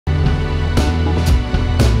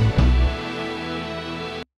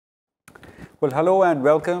Well, hello and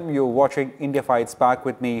welcome. You're watching India Fights Back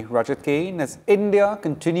with me, Rajat Kain. As India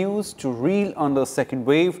continues to reel under second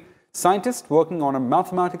wave, scientists working on a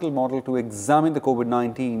mathematical model to examine the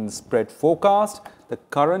COVID-19 spread forecast. The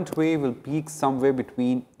current wave will peak somewhere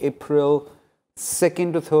between April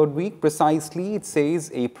 2nd to 3rd week. Precisely, it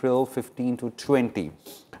says April 15 to 20.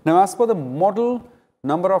 Now, as per the model,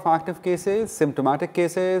 number of active cases, symptomatic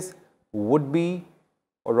cases would be,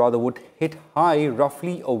 or rather would hit high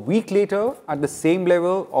roughly a week later at the same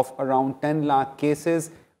level of around 10 lakh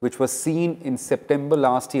cases which was seen in September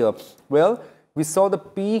last year. Well, we saw the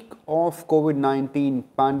peak of COVID-19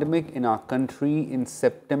 pandemic in our country in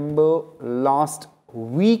September last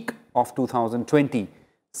week of 2020.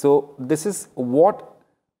 So this is what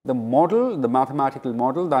the model, the mathematical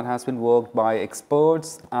model that has been worked by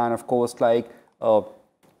experts and of course like a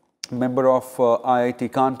member of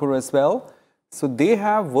IIT Kanpur as well. So they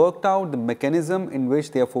have worked out the mechanism in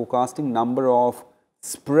which they are forecasting number of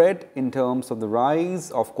spread in terms of the rise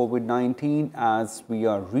of COVID-19 as we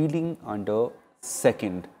are reeling under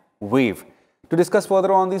second wave. To discuss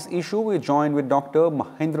further on this issue, we are joined with Dr.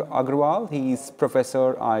 Manindra Agrawal. He is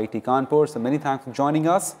Professor IIT Kanpur. So many thanks for joining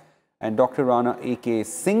us. And Dr. Rana A.K.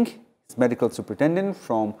 Singh is Medical Superintendent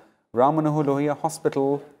from Ram Manohar Lohia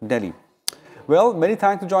Hospital, Delhi. Well, many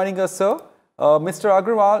thanks for joining us, sir. Mr.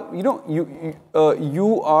 Agrawal,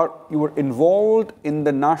 you were involved in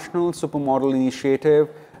the National Supermodel Initiative.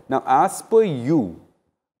 Now, as per you,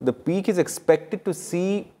 the peak is expected to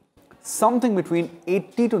see something between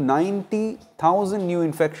 80 to 90,000 new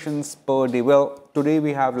infections per day. Well, today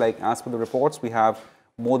we have, like, as per the reports, we have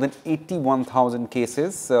more than 81,000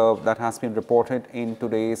 cases that has been reported in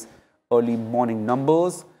today's early morning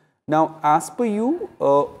numbers. Now, as per you,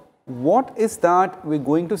 what is that we're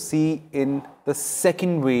going to see in the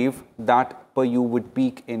second wave that per you would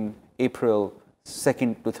peak in April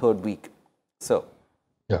 2nd to 3rd week? So,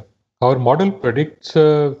 yeah, our model predicts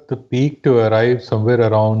the peak to arrive somewhere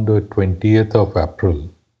around 20th of April.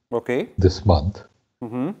 Okay. This month.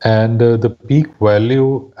 And the peak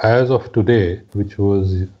value as of today, which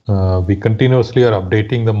was, we continuously are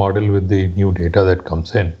updating the model with the new data that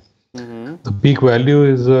comes in. The peak value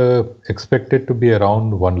is expected to be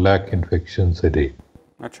around 1 lakh infections a day.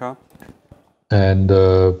 Achha. And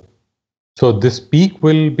so this peak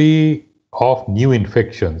will be of new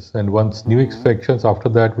infections. And once new infections after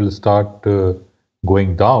that will start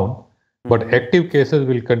going down, but active cases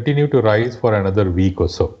will continue to rise for another week or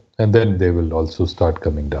so. And then they will also start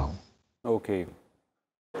coming down. Okay.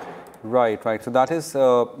 Right. So that is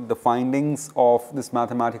the findings of this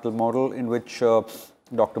mathematical model in which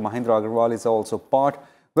Dr. Manindra Agrawal is also part.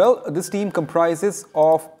 Well, this team comprises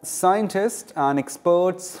of scientists and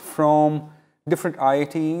experts from different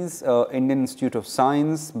IITs, Indian Institute of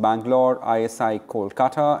Science, Bangalore, ISI,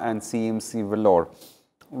 Kolkata, and CMC, Vellore.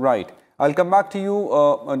 Right. I'll come back to you,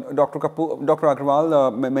 Dr.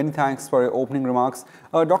 Agrawal. Many thanks for your opening remarks.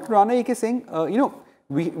 Dr. Rana A.K. Singh,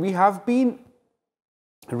 we have been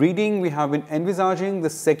reading, we have been envisaging the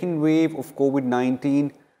second wave of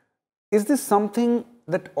COVID-19. Is this something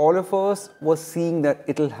that all of us were seeing that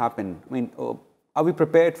it'll happen? I mean, are we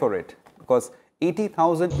prepared for it? Because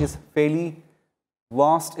 80,000 is fairly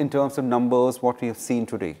vast in terms of numbers, what we have seen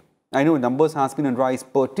today. I know numbers has been on rise,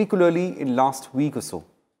 particularly in last week or so.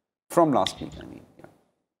 From last week, I mean.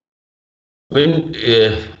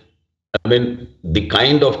 Yeah. I mean, the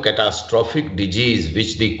kind of catastrophic disease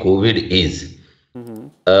which the COVID is,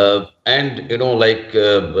 and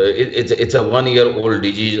it's a 1-year-old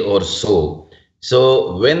disease or so.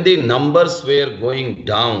 So when the numbers were going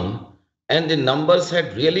down, and the numbers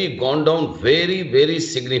had really gone down very, very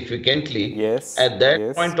significantly. Yes. At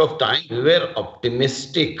that point of time, we were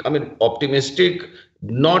optimistic. I mean, optimistic,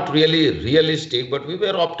 not really realistic, but we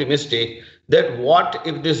were optimistic that what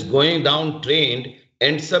if this going down trend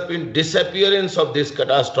ends up in disappearance of this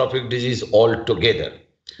catastrophic disease altogether.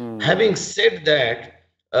 Having said that,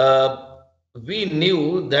 we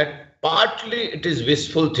knew that partly it is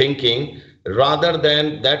wishful thinking, rather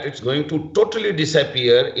than that it's going to totally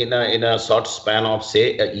disappear in a short span of,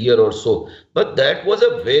 say, a year or so. But that was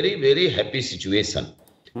a very, very happy situation.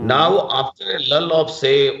 Now, after a lull of,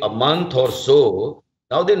 say, a month or so,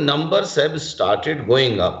 now the numbers have started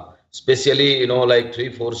going up, especially, like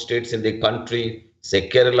 3-4 states in the country, say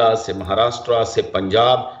Kerala, say Maharashtra, say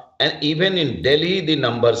Punjab, and even in Delhi, the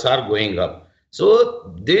numbers are going up.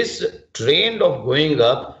 So this trend of going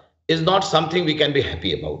up is not something we can be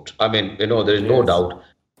happy about. I mean, there is no doubt.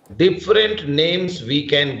 Different names we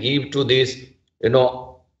can give to this,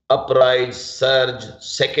 uprise, surge,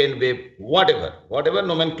 second wave, whatever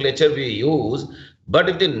nomenclature we use. But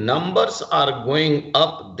if the numbers are going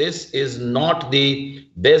up, this is not the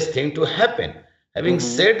best thing to happen. Having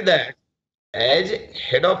said that, as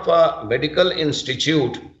head of a medical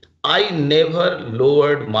institute, I never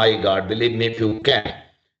lowered my guard. Believe me, if you can.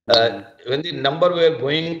 When the number were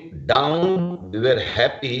going down, we were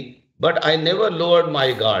happy, but I never lowered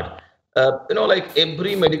my guard. Like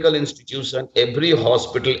every medical institution, every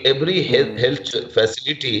hospital, every health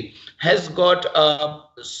facility has got a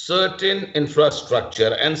certain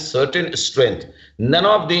infrastructure and certain strength. None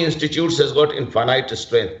of the institutes has got infinite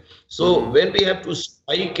strength. So when we have to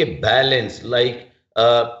strike a balance, like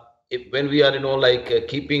when we are,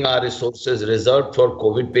 keeping our resources reserved for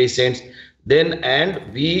COVID patients, then and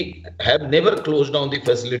we have never closed down the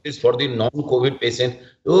facilities for the non-COVID patients.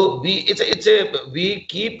 So we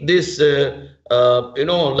keep this, in a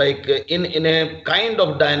kind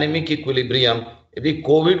of dynamic equilibrium. If the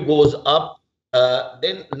COVID goes up,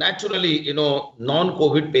 then naturally,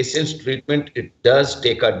 non-COVID patients treatment, it does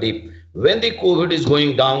take a dip. When the COVID is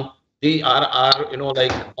going down, the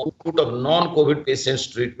output of non-COVID patients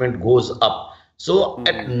treatment goes up. So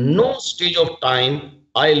at no stage of time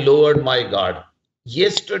I lowered my guard.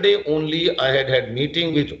 Yesterday only I had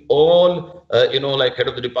meeting with all head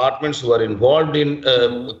of the departments who are involved in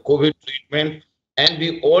COVID treatment, and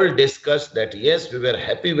we all discussed that yes, we were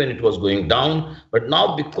happy when it was going down, but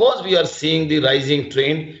now because we are seeing the rising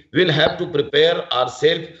trend, we'll have to prepare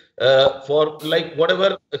ourselves for like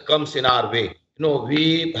whatever comes in our way.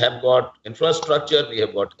 We have got infrastructure, we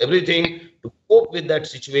have got everything to cope with that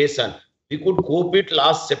situation. We could cope it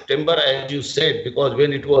last September, as you said, because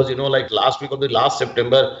when it was, last week of the last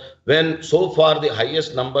September, when so far the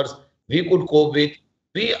highest numbers we could cope with,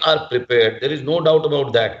 we are prepared. There is no doubt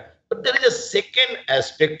about that. But there is a second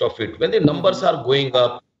aspect of it. When the numbers are going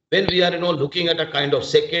up, when we are, looking at a kind of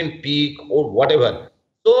second peak or whatever.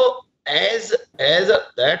 So as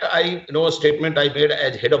that statement I made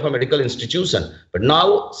as head of a medical institution, but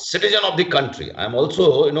now citizen of the country, I'm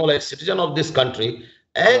also citizen of this country.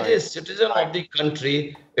 As a citizen of the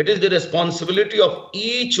country, it is the responsibility of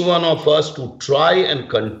each one of us to try and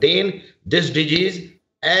contain this disease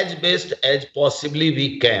as best as possibly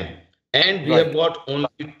we can. And we have got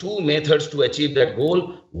only two methods to achieve that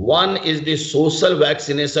goal. One is the social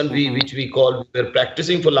vaccination, which we call, we were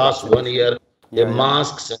practicing for last 1 year. The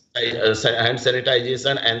masks, hand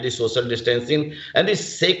sanitization, and the social distancing. And the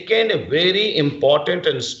second very important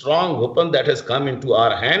and strong weapon that has come into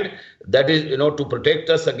our hand, that is, to protect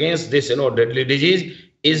us against this, deadly disease,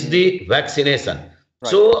 is the vaccination.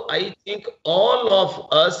 So I think all of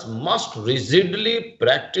us must rigidly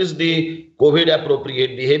practice the COVID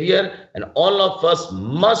appropriate behavior, and all of us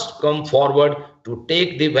must come forward to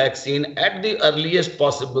take the vaccine at the earliest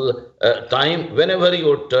possible time, whenever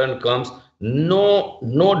your turn comes.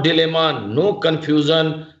 No dilemma, no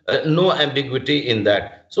confusion, no ambiguity in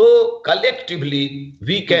that. So collectively,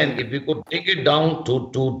 we can, if we could take it down to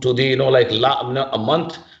the a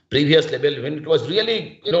month previous level, when it was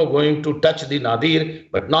really going to touch the nadir,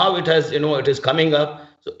 but now it has it is coming up.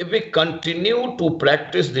 So if we continue to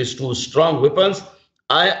practice these two strong weapons,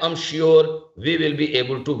 I am sure we will be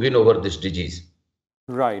able to win over this disease.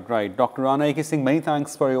 Right. Dr. Rana A.K. Singh, many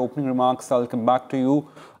thanks for your opening remarks. I'll come back to you.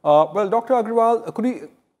 Well, Dr. Agrawal,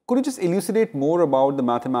 could you just elucidate more about the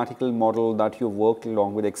mathematical model that you've worked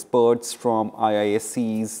along with experts from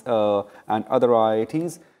IISCs and other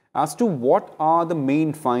IITs as to what are the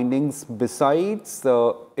main findings besides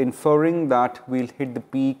inferring that we'll hit the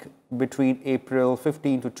peak between April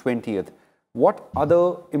 15 to 20th? What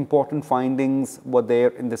other important findings were there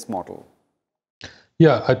in this model?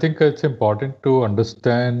 Yeah, I think it's important to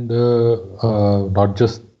understand not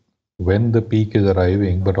just when the peak is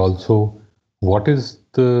arriving, but also what is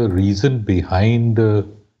the reason behind the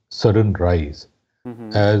sudden rise.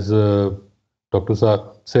 As Dr.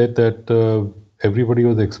 Saab said that everybody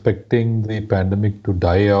was expecting the pandemic to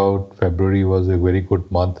die out. February was a very good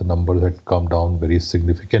month. The numbers had come down very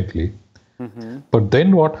significantly. But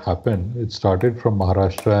then what happened, it started from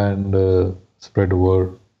Maharashtra and spread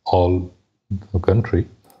over all the country,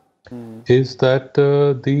 is that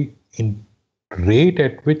the rate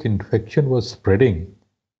at which infection was spreading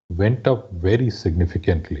went up very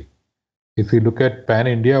significantly. If you look at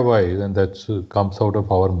pan-India wise, and that comes out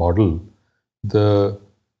of our model, the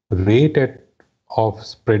rate of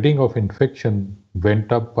spreading of infection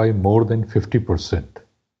went up by more than 50%.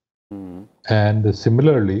 And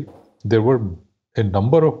similarly, there were a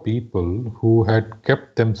number of people who had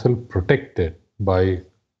kept themselves protected by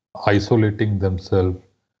isolating themselves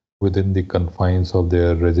within the confines of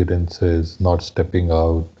their residences, not stepping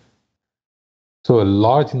out, So a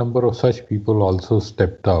large number of such people also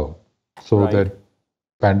stepped out, so Right. that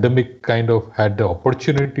pandemic kind of had the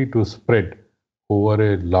opportunity to spread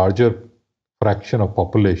over a larger fraction of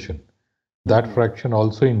population. That fraction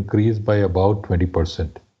also increased by about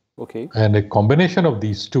 20%. Okay. And a combination of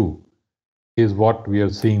these two is what we are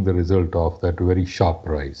seeing the result of, that very sharp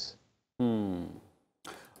rise.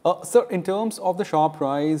 Sir, in terms of the sharp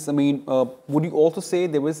rise, I mean, would you also say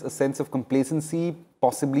there was a sense of complacency?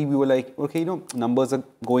 Possibly we were like, okay, you know, numbers are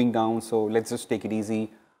going down, so let's just take it easy.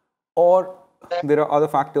 Or there are other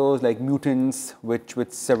factors like mutants, which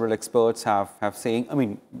several experts have saying. I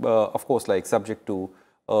mean, of course, like subject to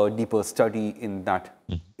deeper study in that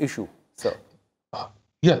issue, sir.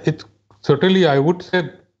 Yeah, it certainly, I would say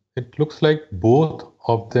it looks like both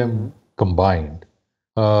of them combined.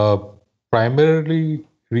 Primarily,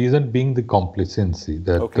 reason being the complacency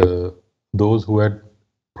that those who had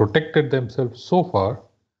protected themselves so far,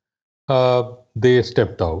 they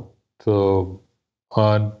stepped out. So,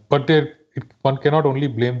 but one cannot only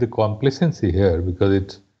blame the complacency here, because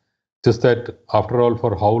it's just that after all,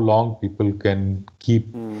 for how long people can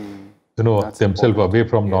keep themselves away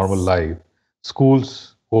from normal life.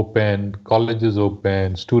 Schools opened, colleges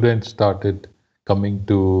opened, students started coming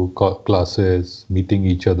to classes, meeting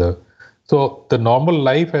each other. So the normal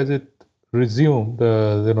life, as it resumed,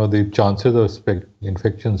 the chances of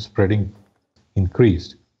infection spreading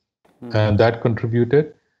increased, and that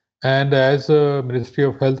contributed. And as the Ministry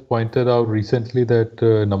of Health pointed out recently, that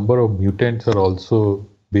a number of mutants are also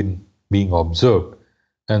being observed,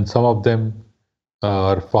 and some of them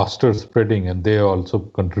are faster spreading, and they also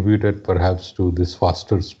contributed perhaps to this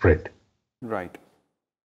faster spread. Right.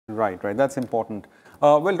 That's important.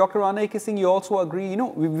 Well, Dr. Rana Singh, you also agree, you know,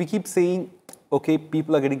 we keep saying, okay,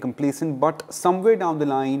 people are getting complacent, but somewhere down the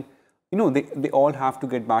line, you know, they all have to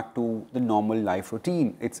get back to the normal life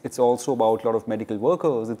routine. It's also about a lot of medical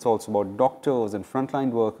workers. It's also about doctors and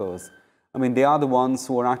frontline workers. I mean, they are the ones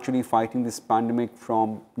who are actually fighting this pandemic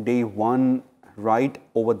from day one, right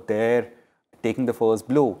over there, taking the first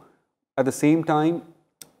blow. At the same time,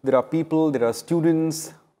 there are people, there are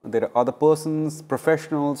students, there are other persons,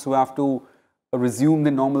 professionals who have to resume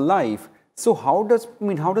their normal life. So how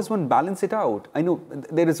does one balance it out? I know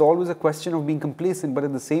there is always a question of being complacent, but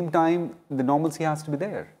at the same time, the normalcy has to be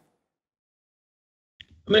there.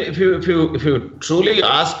 I mean, if you truly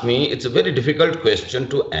ask me, it's a very difficult question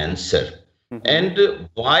to answer. And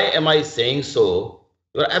why am I saying so?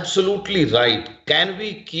 You're absolutely right. Can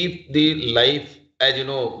we keep the life, as you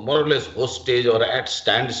know, more or less hostage or at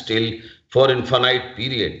standstill for infinite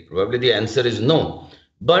period? Probably the answer is no.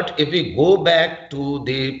 But if we go back to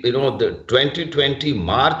the 2020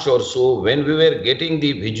 March or so, when we were getting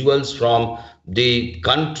the visuals from the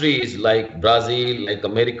countries like Brazil, like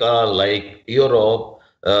America, like Europe,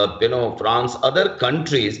 France, other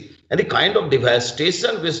countries, and the kind of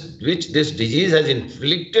devastation which this disease has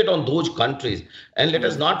inflicted on those countries. And let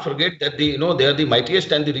us not forget that they are the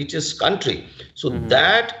mightiest and the richest country. So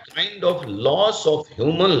that kind of loss of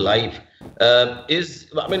human life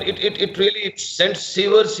it really sends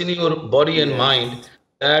shivers in your body and mind,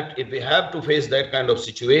 that if we have to face that kind of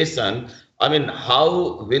situation, I mean,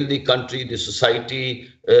 how will the country, the society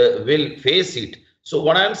will face it? So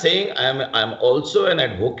what I'm saying, I'm also an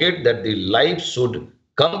advocate that the life should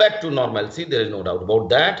come back to normalcy. There is no doubt about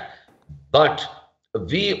that. But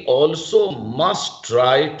we also must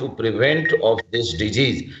try to prevent of this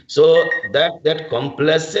disease. So that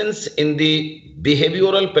complacence in the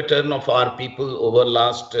behavioral pattern of our people over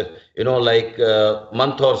last,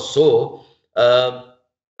 month or so, that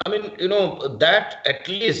at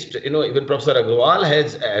least, even Professor Agrawal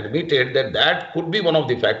has admitted that could be one of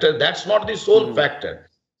the factors. That's not the sole factor.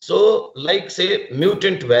 So, like, say,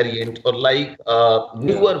 mutant variant or like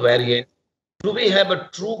newer variant, do we have a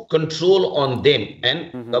true control on them?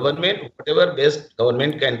 And government, whatever best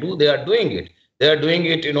government can do, they are doing it. They are doing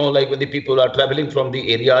it, like when the people are traveling from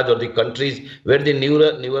the areas or the countries where the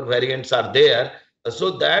newer variants are there.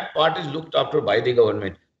 So that part is looked after by the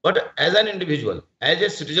government. But as an individual, as a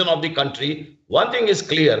citizen of the country, one thing is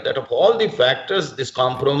clear, that of all the factors, this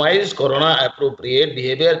compromised corona appropriate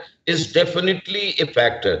behavior is definitely a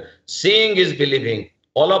factor. Seeing is believing.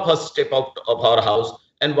 All of us step out of our house,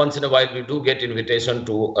 and once in a while we do get invitation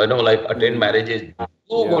to attend marriages. Do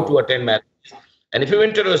go to attend marriages, and if you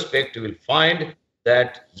introspect, you will find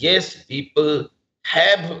that yes, people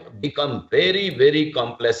have become very, very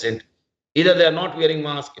complacent. Either they are not wearing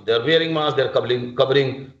mask. If they are wearing mask, they are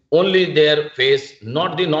covering only their face,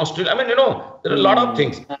 not the nostril. I mean, there are a lot of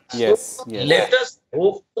things. So let us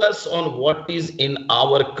focus on what is in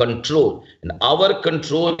our control. And our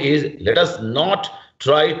control is, let us not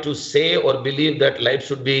try to say or believe that life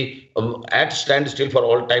should be at standstill for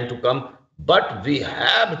all time to come. But we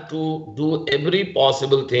have to do every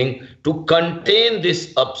possible thing to contain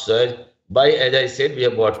this upsurge by, as I said, we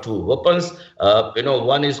have got two weapons.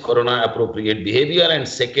 One is corona appropriate behavior and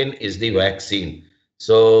second is the vaccine.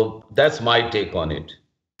 So that's my take on it.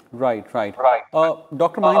 Right.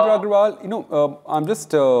 Dr. Manindra Agrawal, I'm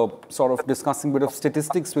just sort of discussing a bit of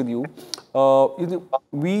statistics with you.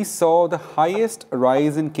 We saw the highest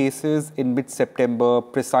rise in cases in mid-September,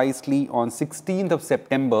 precisely on 16th of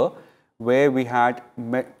September, where we had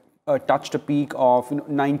touched a peak of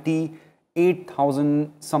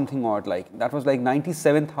 98,000 something odd, like that was like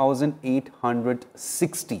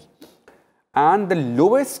 97,860. And the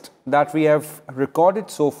lowest that we have recorded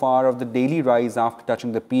so far of the daily rise after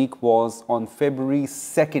touching the peak was on February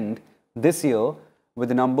 2nd this year, where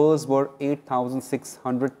the numbers were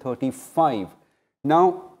 8,635.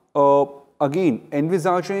 Now, again,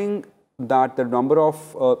 envisaging that the number of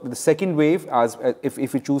the second wave, as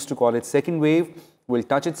if we choose to call it second wave, will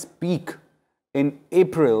touch its peak in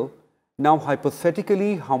April. Now,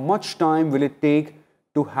 hypothetically, how much time will it take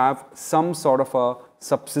to have some sort of a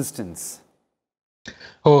subsistence?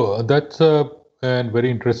 Oh, that's a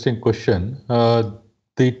very interesting question.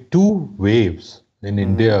 The two waves in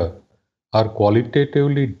India are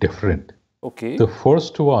qualitatively different. Okay. The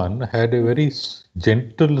first one had a very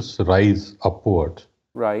gentle rise upwards.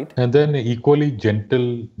 Right. And then equally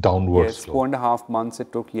gentle downward yes, slope. 4.5 months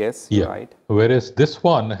it took, yes, yeah. Right. Whereas this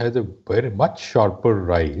one has a very much sharper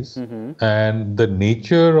rise. And the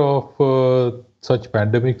nature of such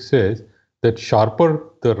pandemic says that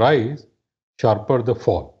sharper the rise, sharper the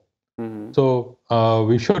fall. So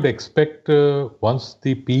we should expect once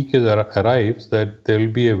the peak arrives that there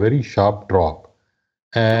will be a very sharp drop.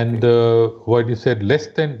 And what you said,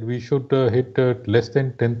 we should hit less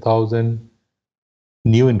than 10,000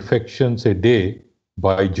 new infections a day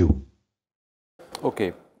by June.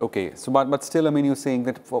 Okay. So, but still, I mean, you're saying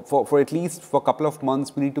that for at least for a couple of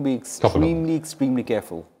months, we need to be extremely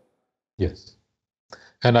careful. Yes.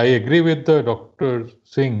 And I agree with Dr.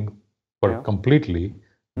 Singh completely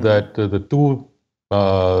that the two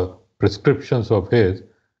prescriptions of his,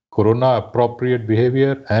 corona appropriate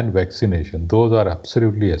behavior and vaccination, those are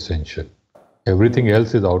absolutely essential. Everything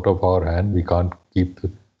else is out of our hand. We can't keep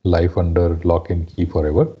life under lock and key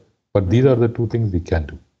forever. But these are the two things we can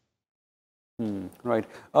do. Right.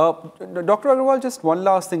 Dr. Agrawal, just one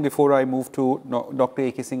last thing before I move to Dr.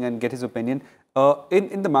 A.K. Singh and get his opinion.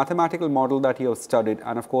 In the mathematical model that you have studied,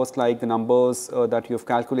 and of course, like the numbers that you have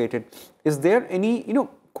calculated, is there any,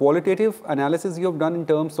 qualitative analysis you have done in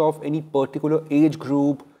terms of any particular age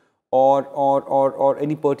group or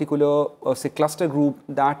any particular, say, cluster group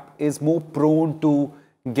that is more prone to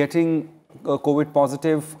getting COVID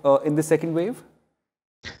positive in the second wave?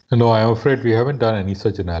 No, I'm afraid we haven't done any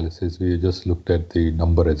such analysis. We just looked at the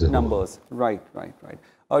number as a whole. Numbers, right.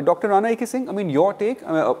 Dr. Rana A.K. Singh, I mean, your take,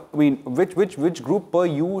 I mean, which group per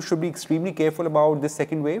you should be extremely careful about this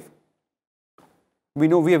second wave? We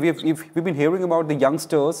know we've been hearing about the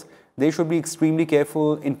youngsters. They should be extremely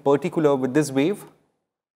careful in particular with this wave.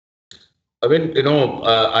 I mean,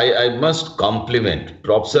 I must compliment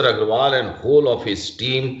Professor Agrawal and whole of his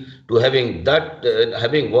team to having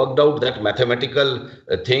worked out that mathematical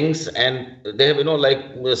things, and they have,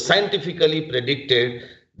 scientifically predicted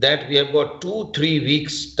that we have got 2-3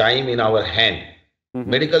 weeks time in our hand.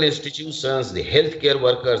 Medical institutions, the healthcare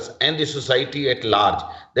workers, and the society at large,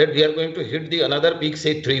 that we are going to hit the another peak,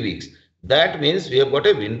 say 3 weeks. That means we have got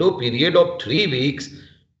a window period of 3 weeks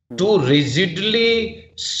to rigidly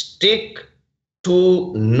stick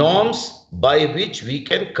to norms by which we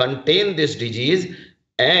can contain this disease.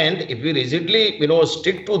 And if we rigidly,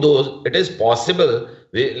 stick to those, it is possible.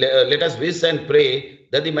 Let us wish and pray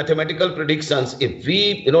that the mathematical predictions, if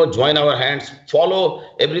we, join our hands, follow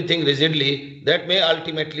everything rigidly, that may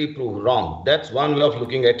ultimately prove wrong. That's one way of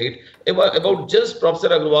looking at it. About just Professor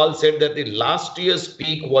Agrawal said that the last year's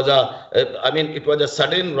peak was it was a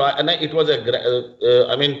sudden rise, and it was a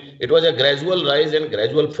gradual rise and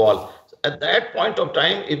gradual fall. At that point of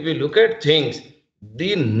time, if we look at things,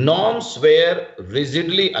 the norms were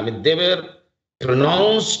rigidly, they were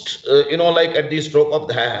pronounced, like at the stroke of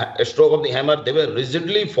the hammer, they were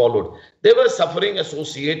rigidly followed. They were suffering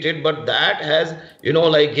associated, but that has,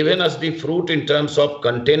 given us the fruit in terms of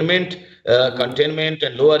containment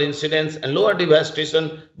and lower incidence and lower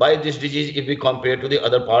devastation by this disease if we compare to the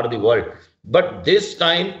other part of the world. But this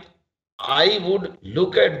time, I would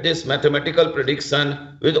look at this mathematical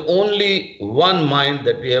prediction with only one mind,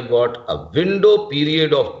 that we have got a window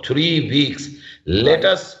period of 3 weeks. Let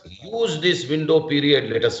us use this window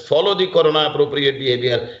period. Let us follow the corona appropriate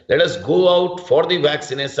behavior. Let us go out for the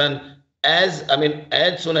vaccination as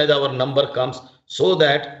soon as our number comes, so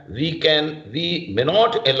that we may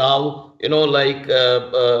not allow,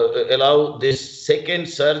 allow this second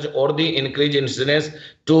surge or the increased incidence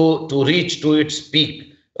to reach to its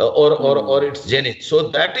peak or its zenith. So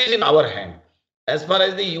that is in our hand. As far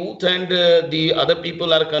as the youth and the other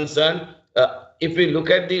people are concerned, if we look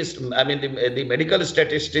at this, the medical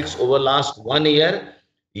statistics over last 1 year,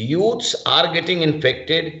 youths are getting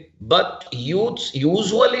infected, but youths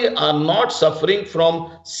usually are not suffering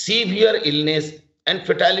from severe illness, and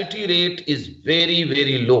fatality rate is very,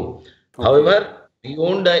 very low. Okay. However,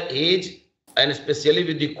 beyond the age, and especially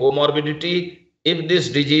with the comorbidity, if this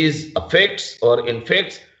disease affects or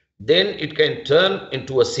infects, then it can turn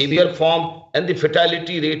into a severe form, and the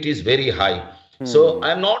fatality rate is very high. So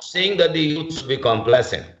I'm not saying that the youth should be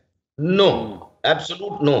complacent. No,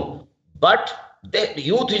 absolute no. But the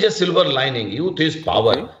youth is a silver lining. Youth is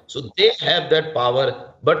power. Okay. So they have that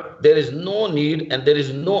power, but there is no need, and there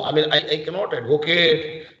is no, I cannot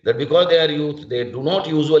advocate that because they are youth, they do not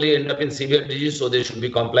usually end up in severe disease, so they should be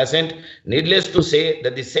complacent. Needless to say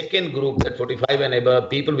that the second group, that 45 and above,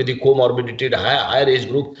 people with the comorbidity, the higher age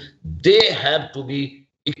group, they have to be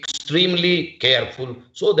extremely careful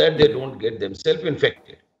so that they don't get themselves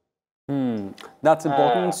infected. That's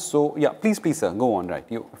important. So, yeah, please, sir, go on. Right,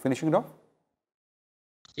 you finishing it off?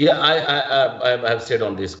 Yeah, I have said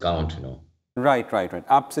on this count, Right.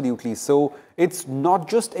 Absolutely. So it's not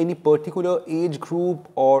just any particular age group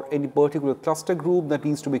or any particular cluster group that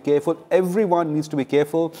needs to be careful. Everyone needs to be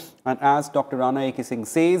careful. And as Dr. Rana Singh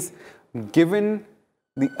says, given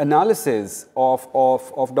the analysis of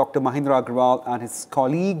Dr. Manindra Agrawal and his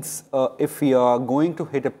colleagues, if we are going to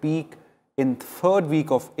hit a peak in third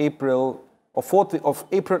week of April or fourth week of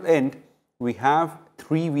April end, we have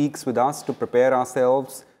 3 weeks with us to prepare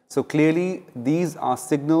ourselves. So clearly, these are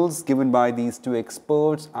signals given by these two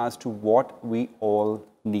experts as to what we all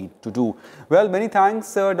need to do. Well, many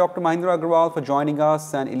thanks, Dr. Manindra Agrawal, for joining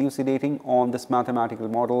us and elucidating on this mathematical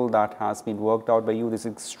model that has been worked out by you. This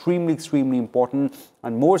is extremely, extremely important,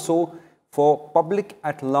 and more so for public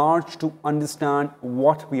at large to understand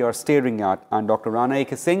what we are staring at. And Dr. Rana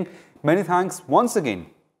Singh, many thanks once again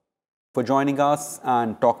for joining us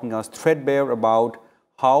and talking us threadbare about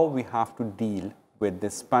how we have to deal with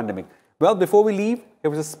this pandemic. Well, before we leave,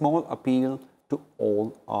 here is a small appeal to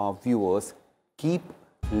all our viewers. Keep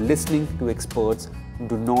listening to experts.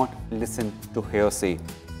 Do not listen to hearsay.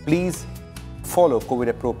 Please follow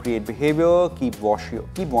COVID-appropriate behavior. Keep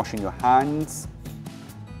washing your hands.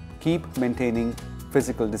 Keep maintaining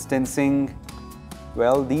physical distancing.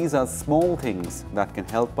 Well, these are small things that can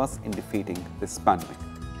help us in defeating this pandemic.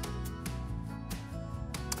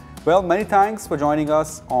 Well, many thanks for joining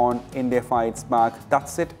us on India Fights Back.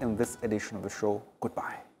 That's it in this edition of the show.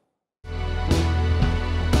 Goodbye.